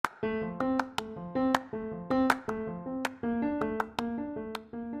Hello,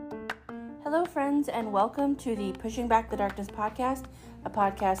 friends, and welcome to the Pushing Back the Darkness podcast, a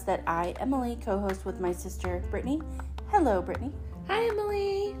podcast that I, Emily, co-host with my sister, Brittany. Hello, Brittany. Hi,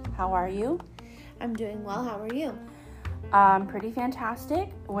 Emily. How are you? I'm doing well. How are you? Pretty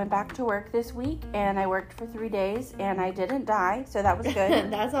fantastic. Went back to work this week, and I worked for 3 days, and I didn't die, so that was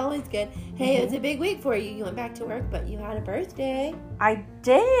good. That's always good. Hey, It was a big week for you. You went back to work, but you had a birthday. I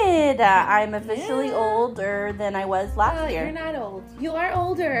did. I'm officially older than I was last year. You're not old. You are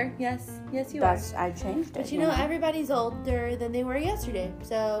older. Yes, you are. I changed it. But you know, everybody's older than they were yesterday.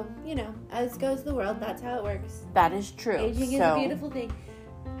 So, as goes the world, that's how it works. That is true. Aging is a beautiful thing.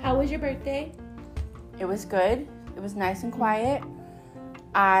 How was your birthday? It was good. It was nice and quiet.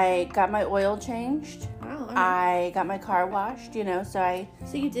 I got my oil changed. Wow. I got my car washed, so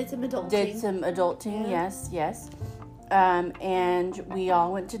you did some adulting. Did some adulting, yeah. yes. And we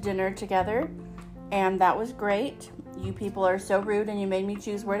all went to dinner together, and that was great. You people are so rude, and you made me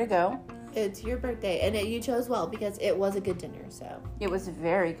choose where to go. It's your birthday, and you chose well because it was a good dinner, so. It was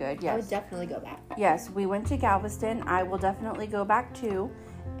very good, yes. I would definitely go back. Yes, we went to Galveston. I will definitely go back too,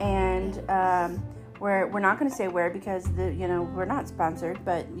 and we're not going to say where because we're not sponsored,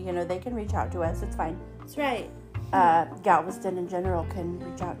 but they can reach out to us. It's fine. That's right. Galveston in general can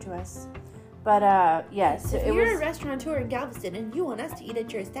reach out to us. But yes, if you're a restaurateur in Galveston and you want us to eat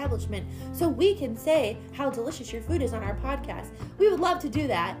at your establishment so we can say how delicious your food is on our podcast, we would love to do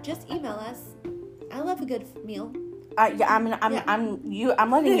that. Just email us. I love a good meal. I'm letting you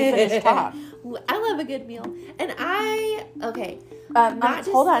finish talk. I love a good meal, and hold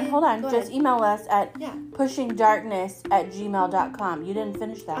on. Go Just ahead. email us at pushingdarkness@gmail.com. You didn't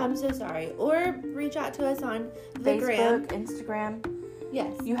finish that. I'm so sorry. Or reach out to us on the Facebook, gram. Instagram.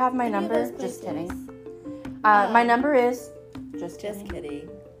 Yes. You have my Any of number. those Just places. kidding. My number is just kidding.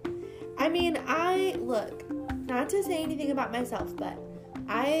 I mean, not to say anything about myself, but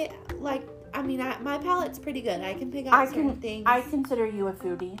my palate's pretty good. I can pick out certain things. I consider you a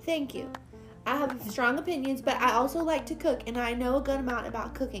foodie. Thank you. I have strong opinions, but I also like to cook, and I know a good amount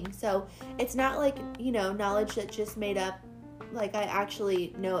about cooking. So it's not like, knowledge that's just made up. Like, I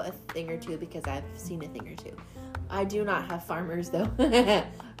actually know a thing or two because I've seen a thing or two. I do not have farmers, though.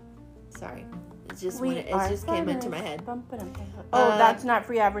 Sorry. It just came into my head. That's not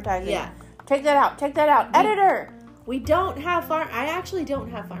free advertising. Yeah. Take that out. Editor! We don't have I actually don't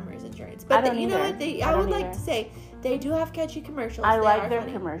have farmers insurance. But I know what? I would like to say they do have catchy commercials. I like their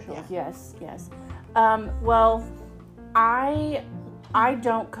commercials. Yeah. Yes. Well, I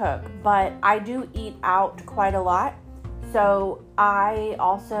don't cook, but I do eat out quite a lot. So I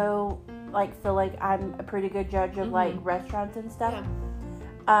also feel like I'm a pretty good judge of restaurants and stuff.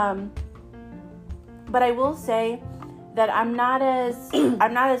 Yeah. But I will say that I'm not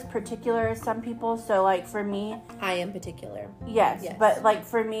as particular as some people. So for me, I am particular. Yes. But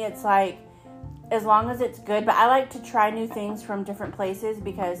for me, it's as long as it's good. But I like to try new things from different places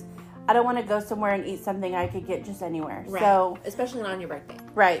because I don't want to go somewhere and eat something I could get just anywhere. Right. So especially not on your birthday.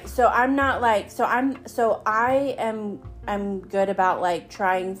 Right. So I'm not I am good about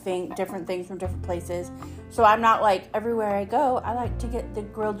trying different things from different places. So I'm not everywhere I go, I like to get the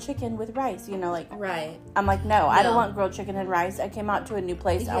grilled chicken with rice, Right. I'm no, I don't want grilled chicken and rice. I came out to a new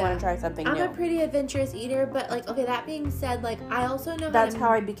place. Yeah. I want to try something new. I'm a pretty adventurous eater, but that being said, I also know that's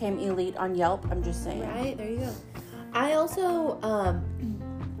how I became elite on Yelp. I'm just saying. Right, there you go. I also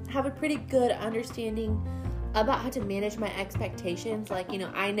have a pretty good understanding about how to manage my expectations.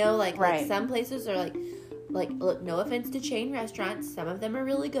 I know right. Some places are look, no offense to chain restaurants, some of them are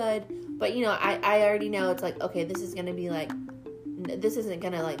really good, but I already know it's okay, this is gonna be this isn't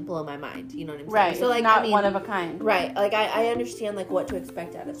gonna blow my mind, you know what I'm saying? Right. So it's not one of a kind. Right. I understand what to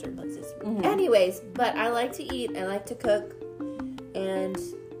expect out of certain places. Mm-hmm. Anyways, but I like to eat, I like to cook, and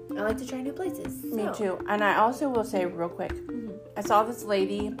I like to try new places. Me too. And I also will say real quick, I saw this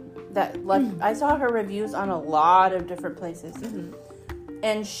lady that left. I saw her reviews on a lot of different places,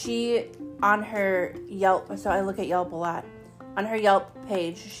 and she on her Yelp. So I look at Yelp a lot. On her Yelp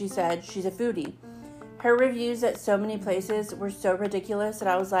page, she said she's a foodie. Her reviews at so many places were so ridiculous that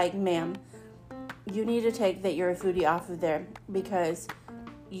I was like, "Ma'am, you need to take that you're a foodie off of there because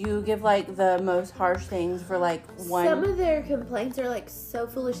you give the most harsh things for one." Some of their complaints are so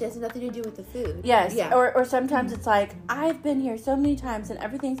foolish. It has nothing to do with the food. Yes. Yeah. Or sometimes it's I've been here so many times and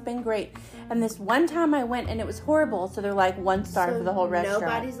everything's been great, and this one time I went and it was horrible. So they're 1 star for the whole restaurant.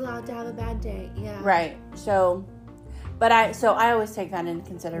 Nobody's allowed to have a bad day. Yeah. Right. So, but I always take that into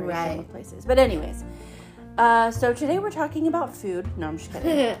consideration with places. But anyways, So today we're talking about food. No, I'm just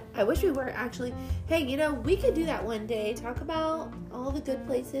kidding. I wish we were actually. Hey, we could do that one day. Talk about all the good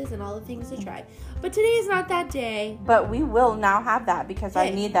places and all the things to try. But today is not that day. But we will now have that because I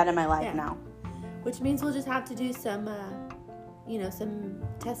need that in my life now. Which means we'll just have to do some, some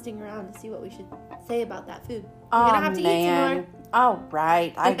testing around to see what we should say about that food. We're gonna have to eat some more. Oh,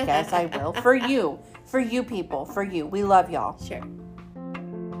 right. I guess I will. For you people, for you. We love y'all. Sure.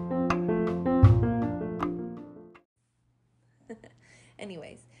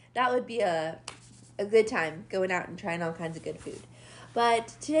 Anyways, that would be a good time going out and trying all kinds of good food. But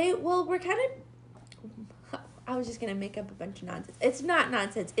today, we're kind of... I was just going to make up a bunch of nonsense. It's not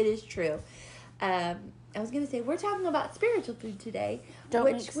nonsense. It is true. I was going to say, we're talking about spiritual food today,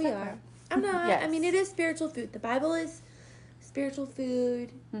 which we are. I'm not. Yes. I mean, it is spiritual food. The Bible is spiritual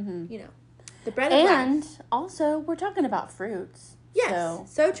food. Mm-hmm. The bread of life. And also, we're talking about fruits.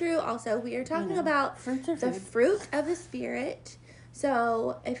 Yes, so true. Also, we are talking about the fruit of the Spirit.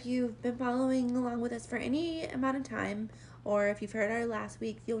 So, if you've been following along with us for any amount of time, or if you've heard our last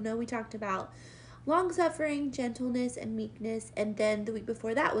week, you'll know we talked about long-suffering, gentleness, and meekness, and then the week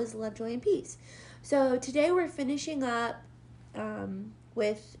before that was love, joy, and peace. So, today we're finishing up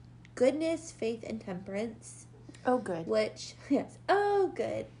with goodness, faith, and temperance. Oh, good. Goodness.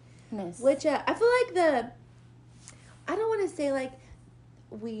 Which, I feel like I don't want to say, like,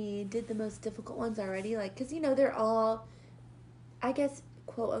 we did the most difficult ones already, like, because, they're all... I guess,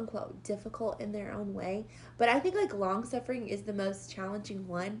 quote unquote, difficult in their own way. But I think, like, long-suffering is the most challenging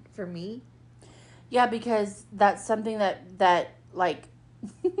one for me. Yeah, because that's something that like,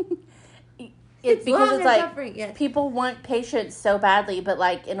 it's like, suffering, yes. People want patience so badly, but,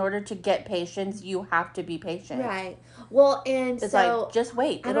 like, in order to get patience, you have to be patient. Right. Well, and it's like, just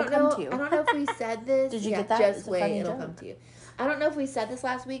wait. It'll come to you. I don't know if we said this. Did you get that? Just wait. It'll come to you. I don't know if we said this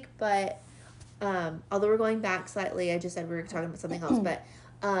last week, but... although we're going back slightly, I just said we were talking about something else, but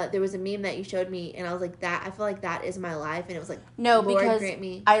there was a meme that you showed me, and I was like, I feel like that is my life, and it was like, no, Lord, because grant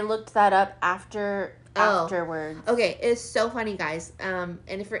me. I looked that up afterwards. Okay, it's so funny, guys.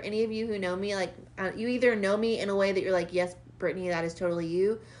 And for any of you who know me, like, you either know me in a way that you're like, yes, Brittany, that is totally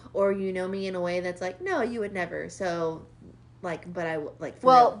you, or you know me in a way that's like, no, you would never. So, like, but I like.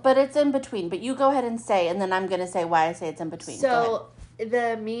 But it's in between. But you go ahead and say, and then I'm gonna say why I say it's in between. So.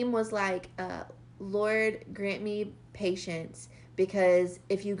 The meme was like, Lord, grant me patience, because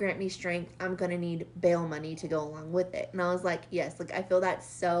if you grant me strength, I'm going to need bail money to go along with it. And I was like, yes, like, I feel that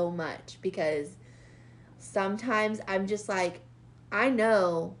so much, because sometimes I'm just like, I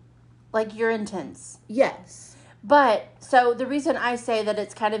know. Like, you're intense. Yes. But, so the reason I say that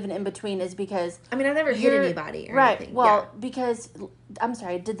it's kind of an in-between is because... I mean, I've never hit anybody or anything. Well, because... I'm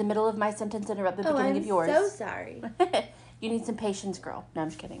sorry, did the middle of my sentence interrupt the beginning of yours? I'm so sorry. You need some patience, girl. No, I'm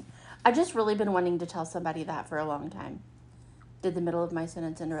just kidding. I've just really been wanting to tell somebody that for a long time. Did the middle of my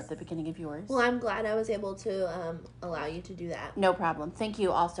sentence interrupt the beginning of yours? Well, I'm glad I was able to allow you to do that. No problem. Thank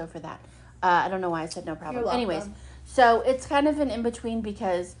you also for that. I don't know why I said no problem. You're welcome. Anyways, so it's kind of an in-between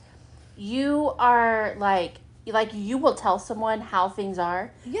because you are like you will tell someone how things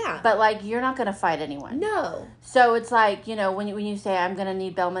are. Yeah. But, like, you're not going to fight anyone. No. So it's like, when you say I'm going to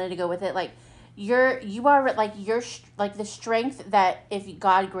need bail money to go with it, like, you are like the strength that if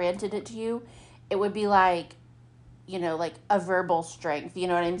God granted it to you, it would be like, like a verbal strength. You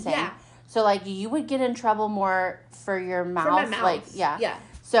know what I'm saying? Yeah. So, like, you would get in trouble more for your mouth. For my mouth. Like, yeah. Yeah.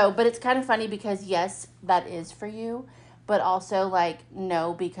 So, but it's kind of funny because yes, that is for you, but also like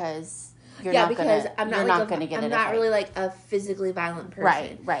no, because you're not going to get it. I'm not really like a physically violent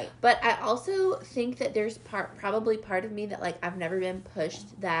person. Right. But I also think that there's probably part of me that, like, I've never been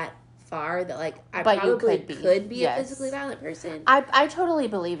pushed that far that, like, I probably could be a physically violent person. I totally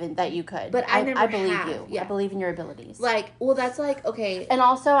believe in that you could. But I believe have. you. Yeah. I believe in your abilities. Like, well, that's like, okay. And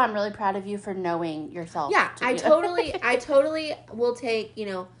also, I'm really proud of you for knowing yourself. Yeah, I totally will take,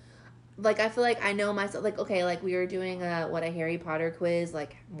 like, I feel like I know myself. Like, okay, like, we were doing a Harry Potter quiz,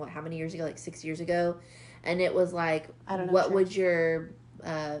 like, how many years ago? Like, 6 years ago. And it was like, I don't know, what would your,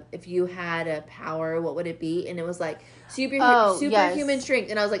 if you had a power, what would it be? And it was like, superhuman strength.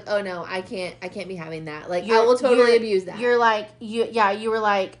 And I was like, oh no, I can't be having that. Like, I will totally abuse that. You're like, you were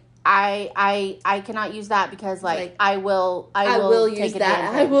like, I cannot use that because, like I will use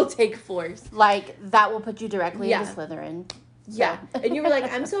that. I will take force. Like, that will put you directly into Slytherin. So. Yeah. And you were like,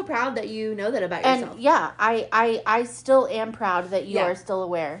 I'm so proud that you know that about yourself. And yeah, I still am proud that you are still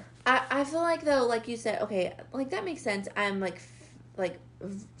aware. I feel like, though, like you said, okay, like, that makes sense. I'm like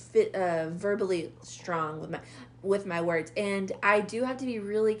verbally strong with my words, and I do have to be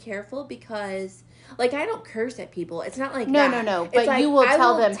really careful because, like, I don't curse at people. It's not like that. No. It's But like, you will I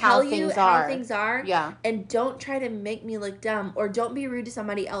tell will them tell how you things how are. things are. Yeah. And don't try to make me look dumb, or don't be rude to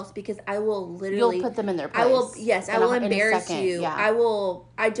somebody else, because I will literally. You'll put them in their place. I will. Yes, I will embarrass you. Yeah. I will.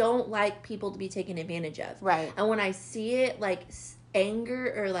 I don't like people to be taken advantage of. Right. And when I see it, like,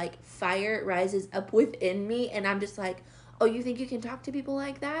 anger or like fire rises up within me, and I'm just like, oh, you think you can talk to people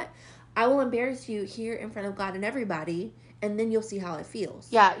like that? I will embarrass you here in front of God and everybody, and then you'll see how it feels.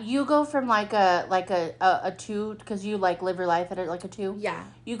 Yeah, you go from like a 2, because you like live your life at like a 2. Yeah.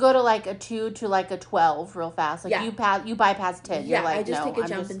 You go to like a 2 to like a 12 real fast. Like, Yeah. you bypass 10. Yeah, You're like, I just no, take a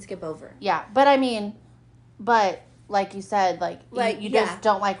jump and skip over. Yeah, but I mean, like you said, like you just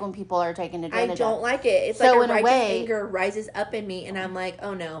don't like when people are taking advantage of. I don't like it. It's so like in a righteous way, anger rises up in me, and I'm like,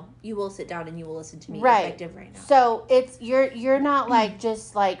 oh no, you will sit down and you will listen to me. Right. Effective right now. So it's you're not like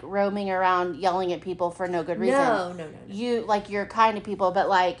just like roaming around yelling at people for no good reason. No. You like, you're kind to people, but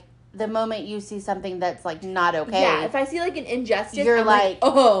like the moment you see something that's like not okay. Yeah, if I see like an injustice, you're I'm like,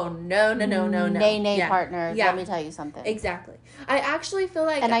 oh no. Nay, yeah. partner. Yeah. Let me tell you something. Exactly. I actually feel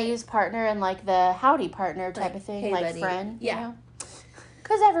like, and I use partner in like the howdy partner type like, of thing, hey, like buddy. friend. Yeah.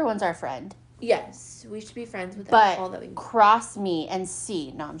 Because everyone's our friend. Yes, we should be friends with But all that we can. cross me and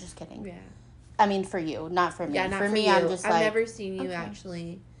see. No, I'm just kidding. Yeah. I mean, for you, not for me. Yeah, not for me, you. I'm just I've like, never seen you okay.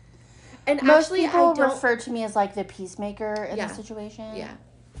 actually. And most actually, people I don't refer to me as like the peacemaker in Yeah. the situation. Yeah.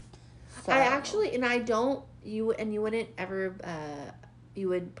 So. I actually, and I don't. You wouldn't ever. You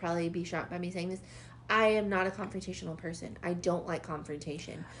would probably be shocked by me saying this. I am not a confrontational person. I don't like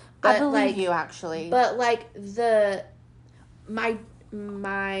confrontation. But I believe like, you, actually. But like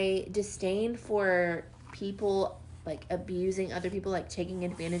my disdain for people like abusing other people, like taking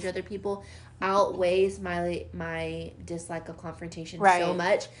advantage of other people, outweighs my dislike of confrontation so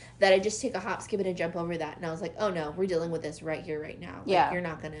much that I just take a hop, skip, and a jump over that. And I was like, oh no, we're dealing with this right here, right now. Like, Yeah. You're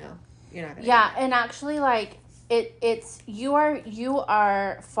not gonna. Yeah, and actually, like it's you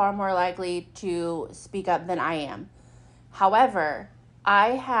are far more likely to speak up than I am. However, I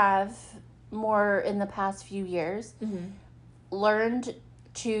have more in the past few years learned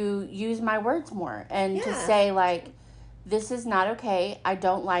to use my words more and to say like, this is not okay. I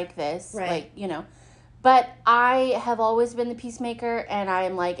don't like this. Right. Like, but I have always been the peacemaker, and I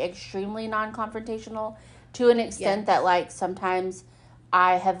am like extremely non-confrontational to an extent that like sometimes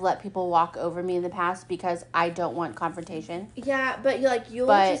I have let people walk over me in the past because I don't want confrontation. Yeah, but you'll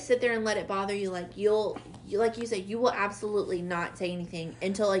just sit there and let it bother you. Like like you said, you will absolutely not say anything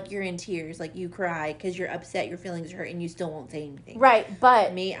until like you're in tears, like you cry because you're upset, your feelings are hurt, and you still won't say anything. Right,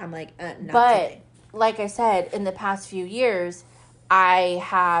 but me, I'm like, not but today. Like I said, in the past few years, I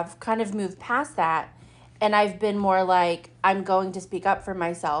have kind of moved past that, and I've been more like, I'm going to speak up for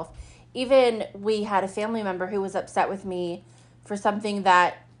myself. Even we had a family member who was upset with me for something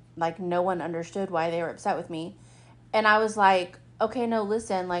that like no one understood why they were upset with me, and I was like, okay, no,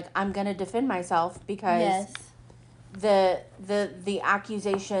 listen, like I'm gonna defend myself because the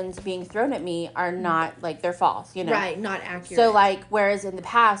accusations being thrown at me are not like, they're false, right, not accurate. So like, whereas in the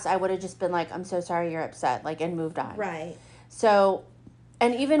past I would have just been like, I'm so sorry you're upset, like, and moved on. Right. So,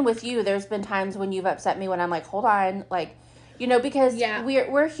 and even with you, there's been times when you've upset me when I'm like, hold on, like, because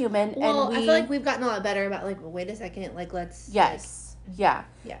we're human. Well, and I feel like we've gotten a lot better about like, well, wait a second, like, let's. Yes. Like,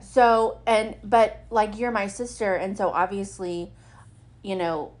 yeah. So, but like, you're my sister, and so obviously,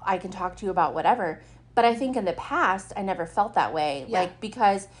 I can talk to you about whatever. But I think in the past, I never felt that way. Yeah.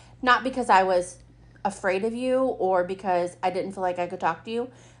 Like, not because I was afraid of you or because I didn't feel like I could talk to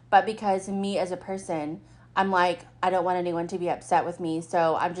you, but because me as a person, I'm like, I don't want anyone to be upset with me,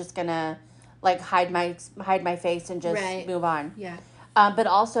 so I'm just gonna like hide my face and just move on. Yeah. But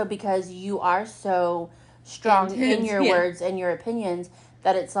also because you are so strong in your words and your opinions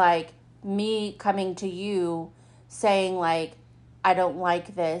that it's like me coming to you saying like, I don't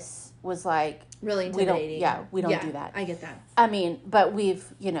like this was like really intimidating. We don't do that. I get that. I mean, but we've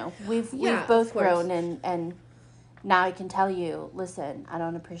both grown and now I can tell you, listen, I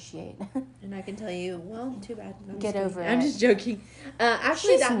don't appreciate. And I can tell you, well, too bad. Get over it. I'm just joking.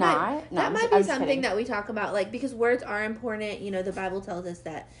 Actually, She's that not. might be something that we talk about, like, because words are important. The Bible tells us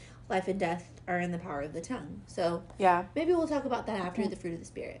that life and death are in the power of the tongue. So yeah, maybe we'll talk about that after the fruit of the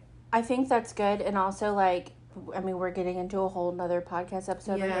Spirit. I think that's good, and also like, I mean, we're getting into a whole nother podcast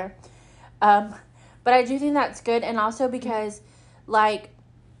episode later. But I do think that's good, and also because like,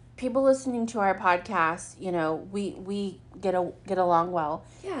 people listening to our podcast, we get along well.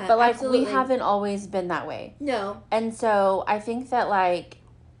 Yeah, but like, absolutely. we haven't always been that way. No. And so I think that like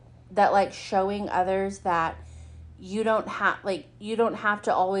showing others that you don't have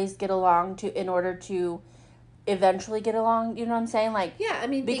to always get along in order to eventually get along. You know what I'm saying? Like, yeah, I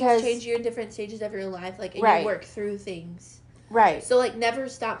mean, because, things change you in different stages of your life, like, and right. you work through things. Right. So, like, never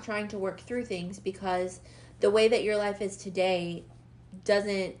stop trying to work through things, because the way that your life is today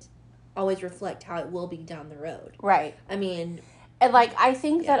doesn't always reflect how it will be down the road. Right. I mean, and like, I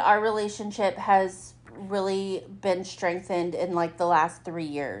think that our relationship has really been strengthened in like the last 3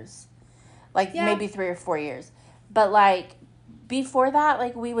 years, like maybe 3 or 4 years. But like before that,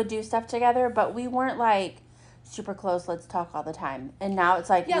 like we would do stuff together, but we weren't like super close. Let's talk all the time. And now it's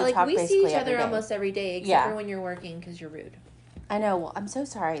like we see each other almost every day, except for when you're working, because you're rude. I know. Well, I'm so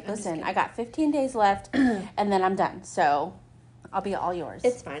sorry. Listen, I got 15 days left, and then I'm done. So I'll be all yours.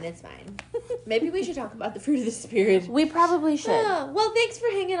 It's fine. It's fine. Maybe we should talk about the fruit of the Spirit. We probably should. Well, thanks for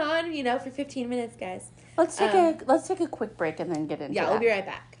hanging on, for 15 minutes, guys. Let's take a quick break and then get into that. Yeah, we'll be right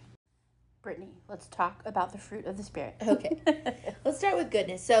back. Brittany, let's talk about the fruit of the Spirit. Okay. Let's start with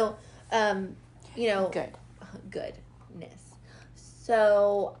goodness. So, Good. Goodness.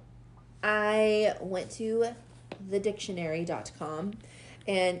 So, I went to thedictionary.com.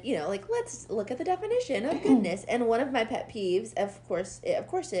 And, let's look at the definition of goodness. And one of my pet peeves, of course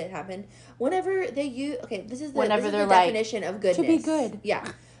it happened, whenever they use, this is the definition of goodness. To be good. Yeah.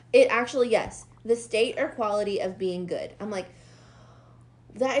 It actually, yes. The state or quality of being good. I'm like,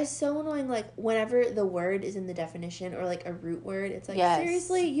 that is so annoying. Like, whenever the word is in the definition, or like a root word, it's like,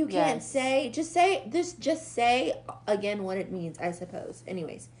 seriously, you can't just say again what it means, I suppose.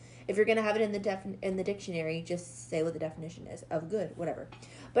 Anyways. If you're going to have it in the dictionary, just say what the definition is of good, whatever.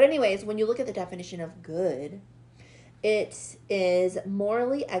 But anyways, when you look at the definition of good, it is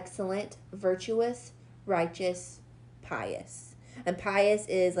morally excellent, virtuous, righteous, pious. And pious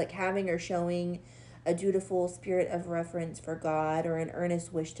is like having or showing a dutiful spirit of reverence for God, or an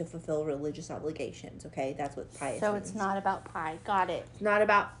earnest wish to fulfill religious obligations. Okay, that's what pious So means. it's not about pie. Got it. It's not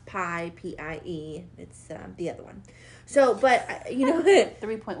about pie, P-I-E. It's the other one. So, but,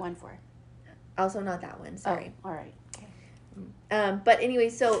 3.14. Also not that one, sorry. Oh, all right. Okay. But anyway,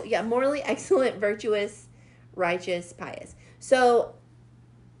 so, yeah, morally excellent, virtuous, righteous, pious. So,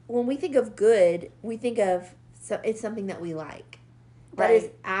 when we think of good, we think of, it's something that we like. That is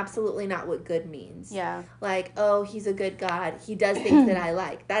absolutely not what good means. Yeah. Like, oh, he's a good God. He does things that I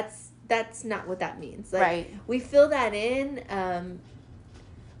like. That's not what that means. Like, we fill that in,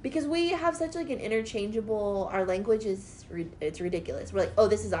 because we have such like an interchangeable, our language is, it's ridiculous. We're like, oh,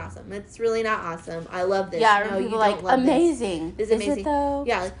 this is awesome. It's really not awesome. I love this. Yeah, no, people like, amazing. This is amazing. It though?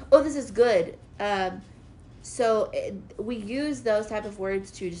 Yeah, like, oh, this is good. So we use those type of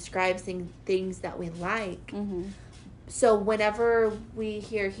words to describe things that we like. Mm-hmm. So whenever we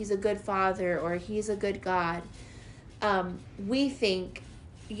hear he's a good father or he's a good God, we think,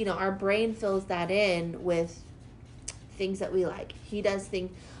 our brain fills that in with things that we like. He does things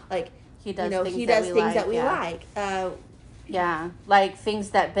like he does things that we like. Yeah, like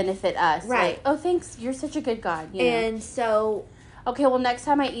things that benefit us. Right. Like, oh, thanks, you're such a good God. And so, okay, well, next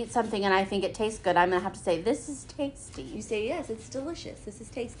time I eat something and I think it tastes good, I'm going to have to say, this is tasty. You say, yes, it's delicious. This is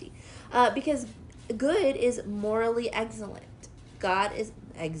tasty. Because good is morally excellent. God is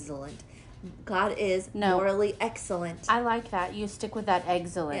excellent. God is morally excellent. I like that. You stick with that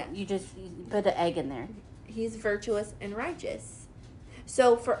excellent. Yeah. You just put an egg in there. He's virtuous and righteous.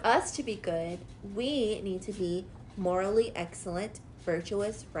 So for us to be good, we need to be morally excellent,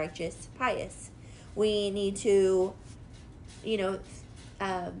 virtuous, righteous, pious. We need to,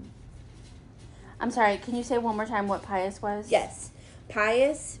 I'm sorry, can you say one more time what pious was? Yes.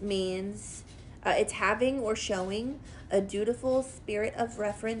 Pious means it's having or showing a dutiful spirit of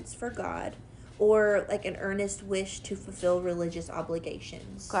reverence for God, or like an earnest wish to fulfill religious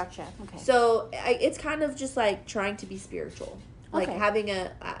obligations. Gotcha. Okay. So it's kind of just like trying to be spiritual. Like having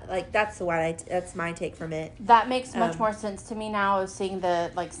that's my take from it. That makes much more sense to me now, of seeing the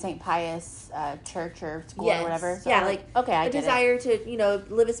St. Pius church or school or whatever. So yeah, I get desire to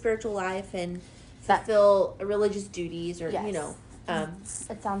live a spiritual life and fulfill religious duties, or it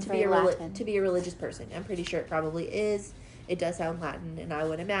sounds very Latin. To be a religious person. I'm pretty sure it probably is. It does sound Latin, and I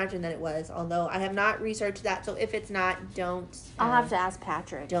would imagine that it was, although I have not researched that. So if it's not, don't. I'll have to ask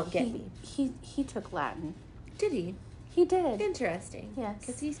Patrick. Don't get me. He took Latin. Did he? He did. Interesting. Yes.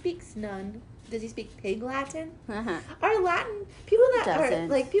 Because he speaks none. Does he speak Pig Latin? Uh-huh. Are Latin people that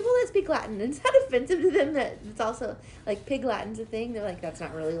speak Latin? Is that offensive to them? That it's also like Pig Latin's a thing. They're like, that's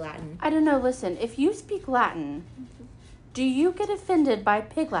not really Latin. I don't know. Listen, if you speak Latin, do you get offended by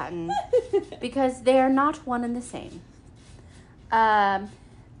Pig Latin? Because they are not one and the same. I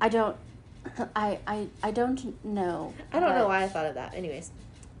don't know. I don't know why I thought of that. Anyways,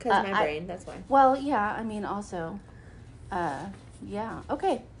 because my brain. That's why. Well, yeah. I mean, also. Yeah.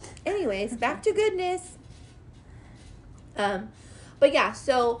 Okay. Anyways, back to goodness. But yeah,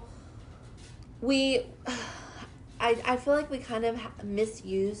 so I feel like we kind of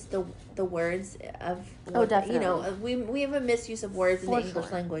misuse the words of what, definitely. you know, we have a misuse of words in the English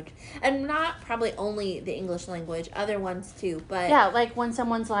sure. language, and not probably only the English language, other ones too. But yeah, like when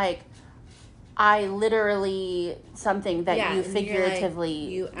someone's like, I literally something that yeah, you and you're figuratively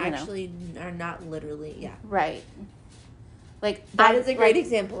like, you actually are not literally, yeah. Right. Like That is a great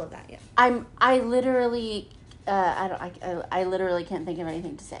example of that. Yeah. I literally I literally can't think of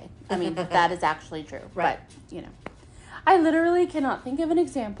anything to say. I mean, that is actually true. Right. But, you know, I literally cannot think of an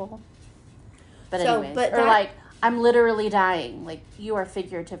example. But anyways, or like, I'm literally dying. Like, you are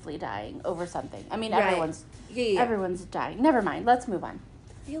figuratively dying over something. I mean, Right. everyone's dying. Never mind. Let's move on.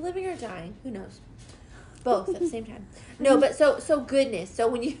 Are you living or dying? Who knows? Both at the same time. No, but so goodness. So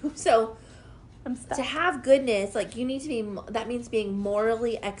when you I'm stuck. to have goodness, like you need to be. That means being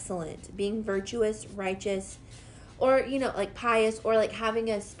morally excellent, being virtuous, righteous, or you know, like pious, or like having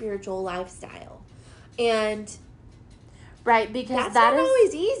a spiritual lifestyle, and Right, because that's that not is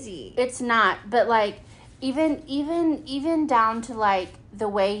always easy. It's not, but like even down to like the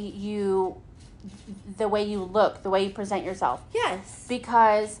way you look, the way you present yourself. Yes.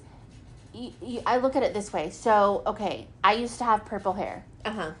 Because I look at it this way. So, okay, I used to have purple hair.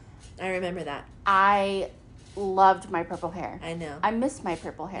 I remember that. I loved my purple hair. I know. I miss my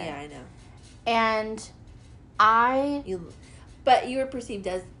purple hair. Yeah, I know. And but you were perceived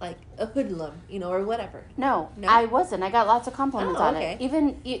as like a hoodlum, you know, or whatever. No, I wasn't. I got lots of compliments on it.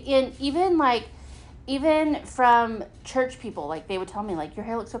 Even from church people, like they would tell me, like, your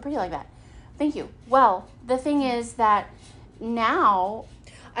hair looks so pretty like that. Thank you. Well, the thing is that now,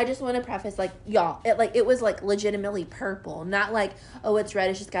 I just want to preface, like, y'all, it was like legitimately purple, not like, oh, it's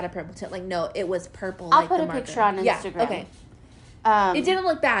reddish, it's got a purple tint. Like, no, it was purple. I'll put a picture on Instagram. Yeah, okay. It didn't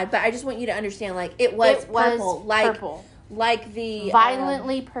look bad, but I just want you to understand, like, it was purple, like the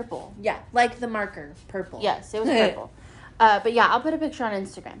violently purple. Yeah, like the marker purple. Yes, it was purple. But yeah, I'll put a picture on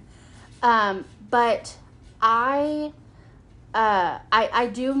Instagram. But I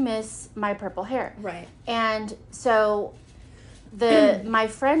do miss my purple hair. Right. And so my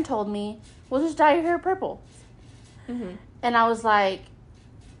friend told me, well, just dye your hair purple. Mm-hmm. And I was like,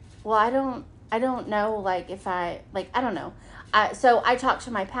 well, I don't know, like, if I don't know. So I talked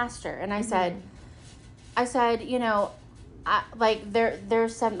to my pastor and I said, you know,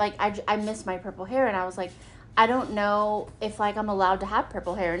 there's some, like, I miss my purple hair. And I was like, I don't know if, like, I'm allowed to have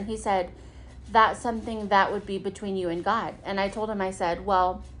purple hair. And he said, that's something that would be between you and God. And I told him, I said,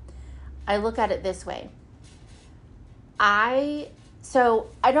 well, I look at it this way. So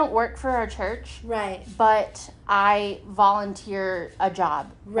I don't work for our church. Right. But I volunteer a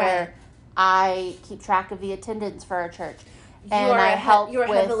job where I keep track of the attendance for our church. And I help. You're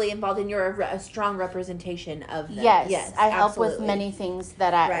heavily involved, and you're a strong representation of them. Yes, I help with many things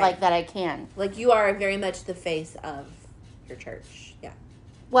that I can. Like, you are very much the face of your church. Yeah.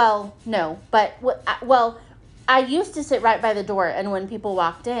 Well, no, but I used to sit right by the door, and when people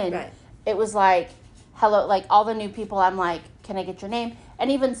walked in, it was like, hello, like all the new people. I'm like, can I get your name?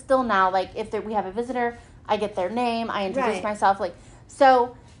 And even still now, like if we have a visitor, I get their name. I introduce myself, like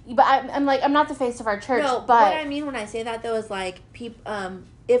so. But I'm like, I'm not the face of our church. No, but what I mean when I say that though is like,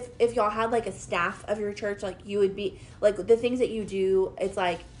 if y'all had like a staff of your church, like you would be like the things that you do. It's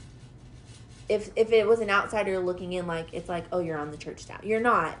like if it was an outsider looking in, like it's like, oh, you're on the church staff. You're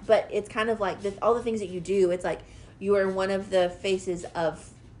not, but it's kind of like all the things that you do. It's like you are one of the faces of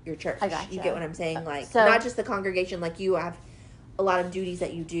your church. I gotcha. You get what I'm saying? Like, so, not just the congregation. Like, you have a lot of duties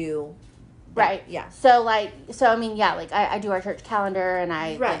that you do. Right. Yeah. So I mean, yeah, like I do our church calendar and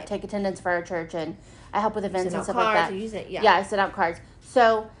I like, take attendance for our church and I help with events and stuff like that. Yeah, I send out cards.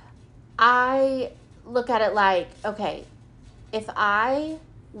 So I look at it like, okay, if I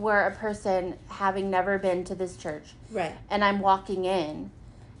were a person having never been to this church, and I'm walking in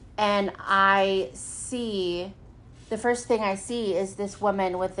and I see, the first thing I see is this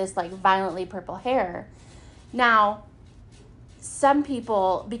woman with this like violently purple hair. Now, some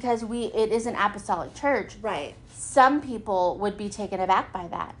people, because it is an apostolic church, some people would be taken aback by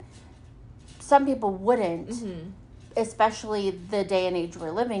that. Some people wouldn't, especially the day and age we're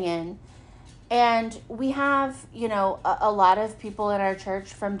living in. And we have, you know, a lot of people in our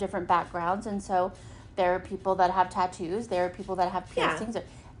church from different backgrounds, and so there are people that have tattoos, there are people that have piercings,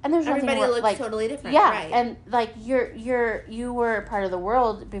 and there's everybody nothing looks like, totally different. And like you were part of the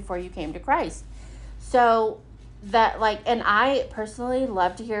world before you came to Christ, so. That like, and I personally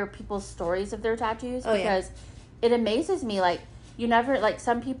love to hear people's stories of their tattoos because it amazes me. Like, you never, like,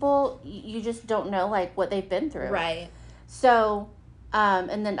 some people you just don't know like what they've been through. So,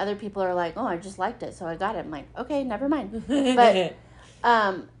 and then other people are like, oh, I just liked it, so I got it. I'm like, okay, never mind. But,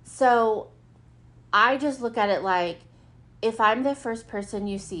 so I just look at it like, if I'm the first person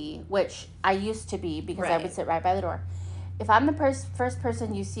you see, which I used to be because I would sit right by the door. If I'm the first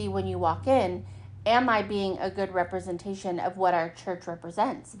person you see when you walk in, am I being a good representation of what our church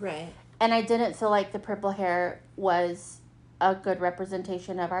represents? Right. And I didn't feel like the purple hair was a good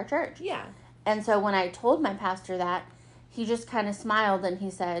representation of our church. Yeah. And so when I told my pastor that, he just kind of smiled and he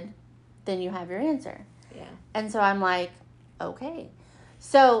said, then you have your answer. Yeah. And so I'm like, okay.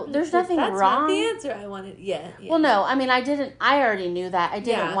 So there's nothing wrong. That's not the answer I wanted. Yeah. Well, no. I mean, I already knew that. I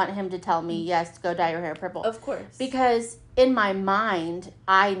didn't want him to tell me, yes, go dye your hair purple. Of course. Because in my mind,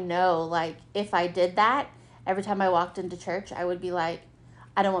 I know, like, if I did that, every time I walked into church, I would be like,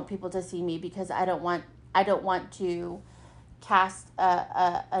 I don't want people to see me because I don't want to cast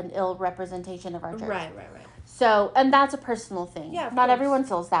an ill representation of our church. Right. So, and that's a personal thing. Yeah, Not everyone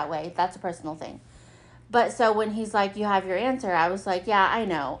feels that way. That's a personal thing. But so when he's like, you have your answer, I was like, yeah, I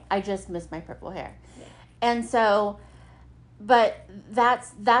know. I just miss my purple hair. Yeah. And so, but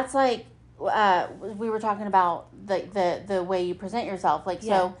that's like, we were talking about the way you present yourself. Like,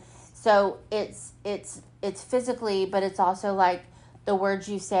 so it's physically, but it's also like the words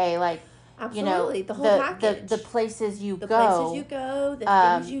you say, like, absolutely, you know, the whole package. The places you go. The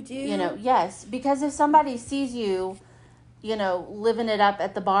things you do. You know, yes. Because if somebody sees you, you know, living it up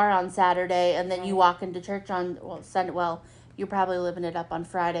at the bar on Saturday and then you walk into church on Sunday, well, you're probably living it up on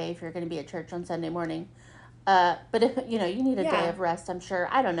Friday if you're going to be at church on Sunday morning. But if, you know, you need a day of rest, I'm sure.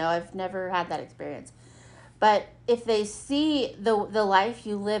 I don't know. I've never had that experience. But if they see the life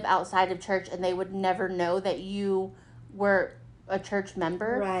you live outside of church and they would never know that you were a church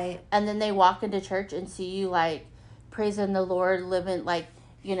member. Right. And then they walk into church and see you, like, praising the Lord, living, like,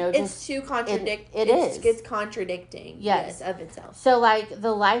 you know, it's too contradicting. It's contradicting. Yes, of itself. So, like,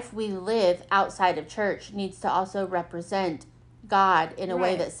 the life we live outside of church needs to also represent God in a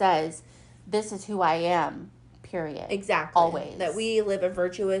way that says, this is who I am, period. Exactly. Always. That we live a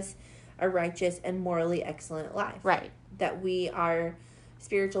virtuous, a righteous, and morally excellent life. Right. That we are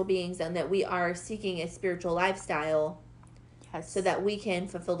spiritual beings and that we are seeking a spiritual lifestyle. Yes. So that we can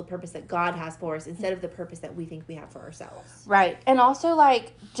fulfill the purpose that God has for us instead of the purpose that we think we have for ourselves. Right. And also,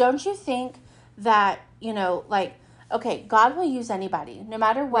 like, don't you think that, you know, like, okay, God will use anybody, no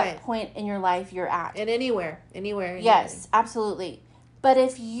matter what point in your life you're at. And anywhere. Yes, absolutely. But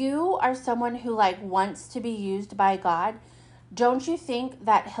if you are someone who, like, wants to be used by God, don't you think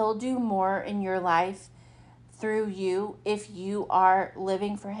that He'll do more in your life through you if you are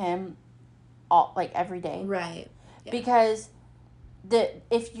living for Him every day? Right. Yeah. Because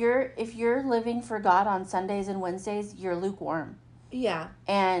if you're living for God on Sundays and Wednesdays, you're lukewarm. Yeah.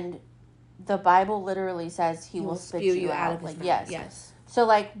 And the Bible literally says He will spit you out of His mouth. Yes. So,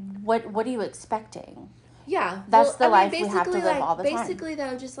 like, what are you expecting? Yeah. That's the life we have to live all the time. Basically,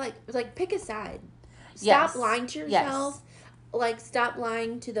 though, just like pick a side. Stop lying to yourself. Yes. Like, stop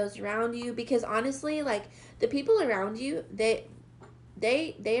lying to those around you. Because honestly, like, the people around you, they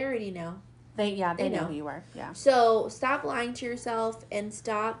already know. They know who you are. Yeah. So stop lying to yourself and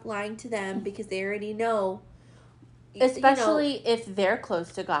stop lying to them because they already know. Especially if they're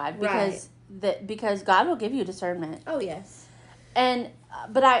close to God, because God will give you discernment. Oh yes. And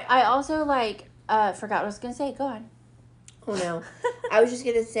but I also forgot what I was gonna say. Go on. Oh no, I was just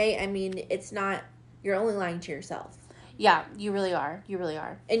gonna say. I mean, it's not. You're only lying to yourself. Yeah, you really are. You really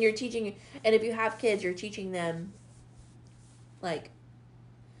are. And you're teaching. And if you have kids, you're teaching them. Like.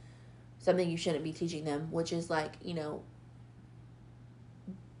 Something you shouldn't be teaching them, which is like, you know,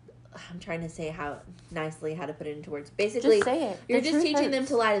 I'm trying to say how to put it into words. Basically, just say it. You're just teaching them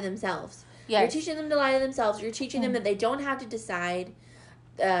to lie to themselves. Yes. You're teaching them to lie to themselves. You're teaching them that they don't have to decide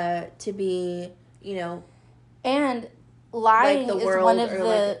to be, you know. And lying like is one of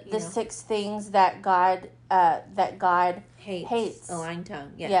the 6 things that God hates. A lying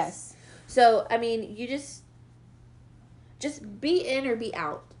tongue. Yes. So, I mean, you just be in or be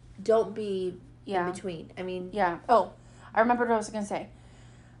out. Don't be in between. I mean... Yeah. Oh, I remembered what I was going to say.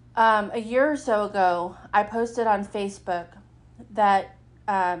 A year or so ago, I posted on Facebook that,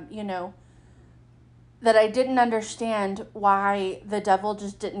 you know, that I didn't understand why the devil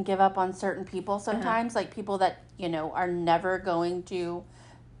just didn't give up on certain people sometimes. Like people that, you know, are never going to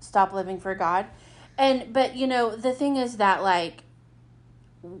stop living for God. But, you know, the thing is that, like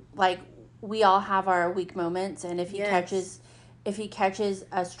we all have our weak moments. And if he catches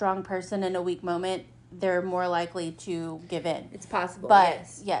a strong person in a weak moment, they're more likely to give in. It's possible, but,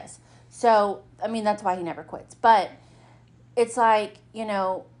 yes. So, I mean, that's why he never quits. But it's like, you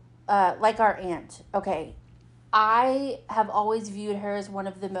know, like our aunt. Okay, I have always viewed her as one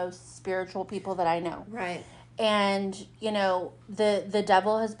of the most spiritual people that I know. Right. And, you know, the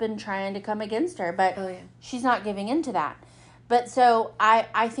devil has been trying to come against her, but she's not giving in to that. But so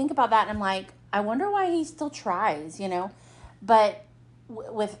I think about that and I'm like, I wonder why he still tries, you know, but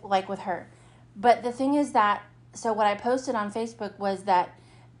with her. But the thing is that, so what I posted on Facebook was that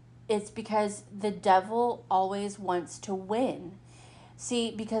it's because the devil always wants to win.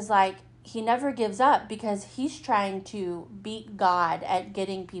 See, because like, he never gives up because he's trying to beat God at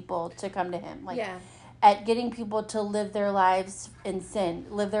getting people to come to him. Like, at getting people to live their lives in sin,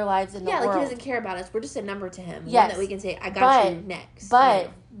 live their lives in the world. Yeah, like he doesn't care about us. We're just a number to him. Yes. One that we can say, I got you next.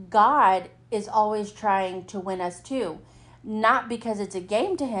 But God is always trying to win us too. Not because it's a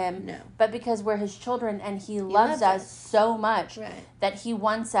game to him, but because we're his children and he loves us so much that he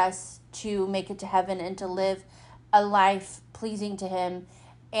wants us to make it to heaven and to live a life pleasing to him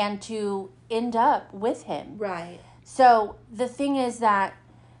and to end up with him. Right. So the thing is that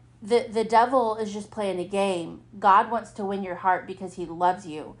the devil is just playing a game. God wants to win your heart because he loves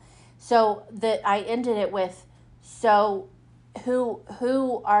you. So I ended it with, so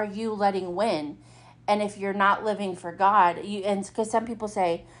who are you letting win? And if you're not living for God, and because some people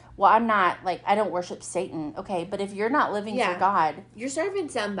say, well, I'm not, like, I don't worship Satan. Okay, but if you're not living for God, you're serving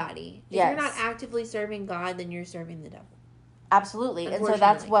somebody. If you're not actively serving God, then you're serving the devil. Absolutely. And so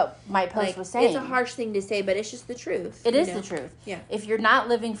that's what my post was saying. It's a harsh thing to say, but it's just the truth. It is the truth. Yeah. If you're not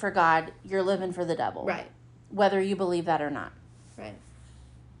living for God, you're living for the devil. Right. Whether you believe that or not. Right.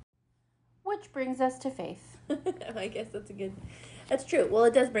 Which brings us to faith. I guess that's true. Well,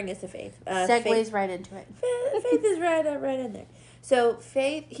 it does bring us to faith. Segues right into it. Faith is right in there. So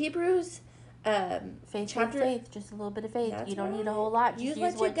faith, Hebrews, faith, just a little bit of faith. You don't need a whole lot. Just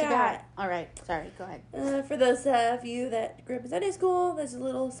use what you got. All right. Sorry. Go ahead. For those of you that grew up in Sunday school, there's a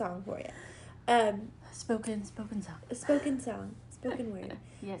little song for you. Spoken song. Spoken word.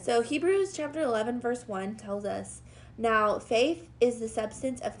 Yes. So Hebrews chapter 11 verse 1 tells us, now faith is the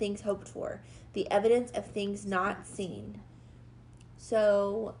substance of things hoped for, the evidence of things not seen.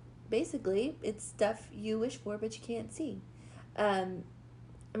 So basically, it's stuff you wish for but you can't see.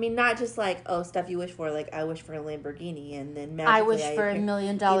 I mean, not just like, stuff you wish for, like I wish for a Lamborghini and then magically I wish for $1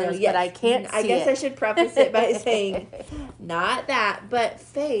 million, but I can't see it. I guess I should preface it by saying, not that, but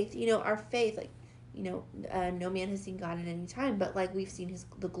faith, our faith, like, no man has seen God at any time, but like we've seen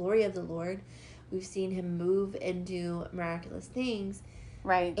the glory of the Lord. We've seen him move and do miraculous things.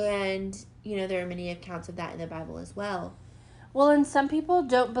 Right. And, there are many accounts of that in the Bible as well. Well, and some people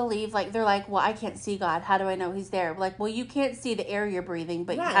don't believe, like, they're like, well, I can't see God. How do I know he's there? Like, well, you can't see the air you're breathing,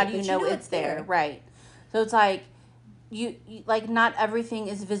 but how do you know it's there? Right. So it's like, you like, not everything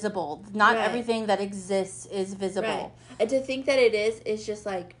is visible. Not everything that exists is visible. Right. And to think that it is just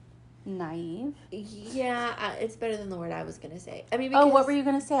like, naive. Yeah, it's better than the word I was going to say. I mean, what were you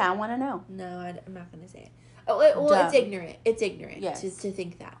going to say? I want to know. No, I'm not going to say it. It's ignorant. It's ignorant to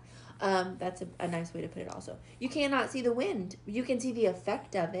think that. That's a nice way to put it also. You cannot see the wind. You can see the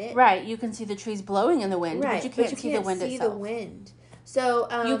effect of it. Right. You can see the trees blowing in the wind, but you can't see the wind itself. The wind. So,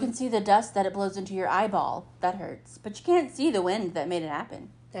 you can see the dust that it blows into your eyeball. That hurts. But you can't see the wind that made it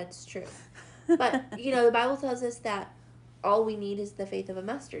happen. That's true. But, the Bible tells us that all we need is the faith of a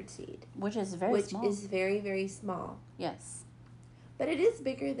mustard seed. Which is very small. Which is very, very small. Yes. But it is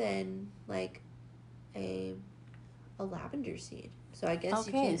bigger than, like, a lavender seed. So I guess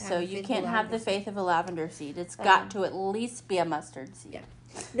you can't have the faith of a lavender seed. It's got to at least be a mustard seed. Yeah.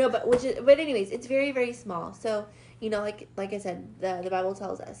 No, but anyways, it's very, very small. So, like I said, the Bible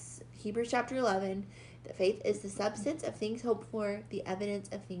tells us, Hebrews chapter 11, that faith is the substance of things hoped for, the evidence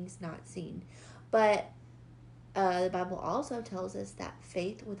of things not seen. But the Bible also tells us that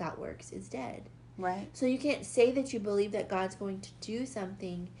faith without works is dead. Right. So you can't say that you believe that God's going to do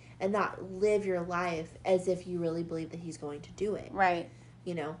something and not live your life as if you really believe that he's going to do it. Right.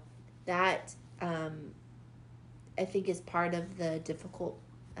 That I think is part of the difficult,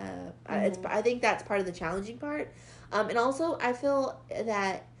 I think that's part of the challenging part. And also I feel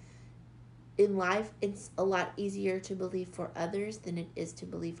that in life, it's a lot easier to believe for others than it is to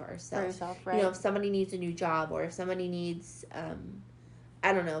believe for ourselves. For yourself, right. If somebody needs a new job or if somebody needs,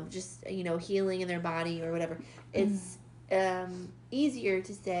 I don't know, just, healing in their body or whatever, it's easier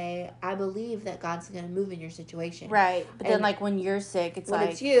to say, I believe that God's going to move in your situation. Right. But then, like, when you're sick, it's when like...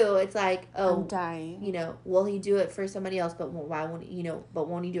 When it's you, it's like, I'm dying. Will he do it for somebody else, but why won't but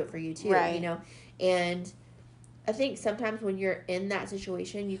won't he do it for you too? Right. And I think sometimes when you're in that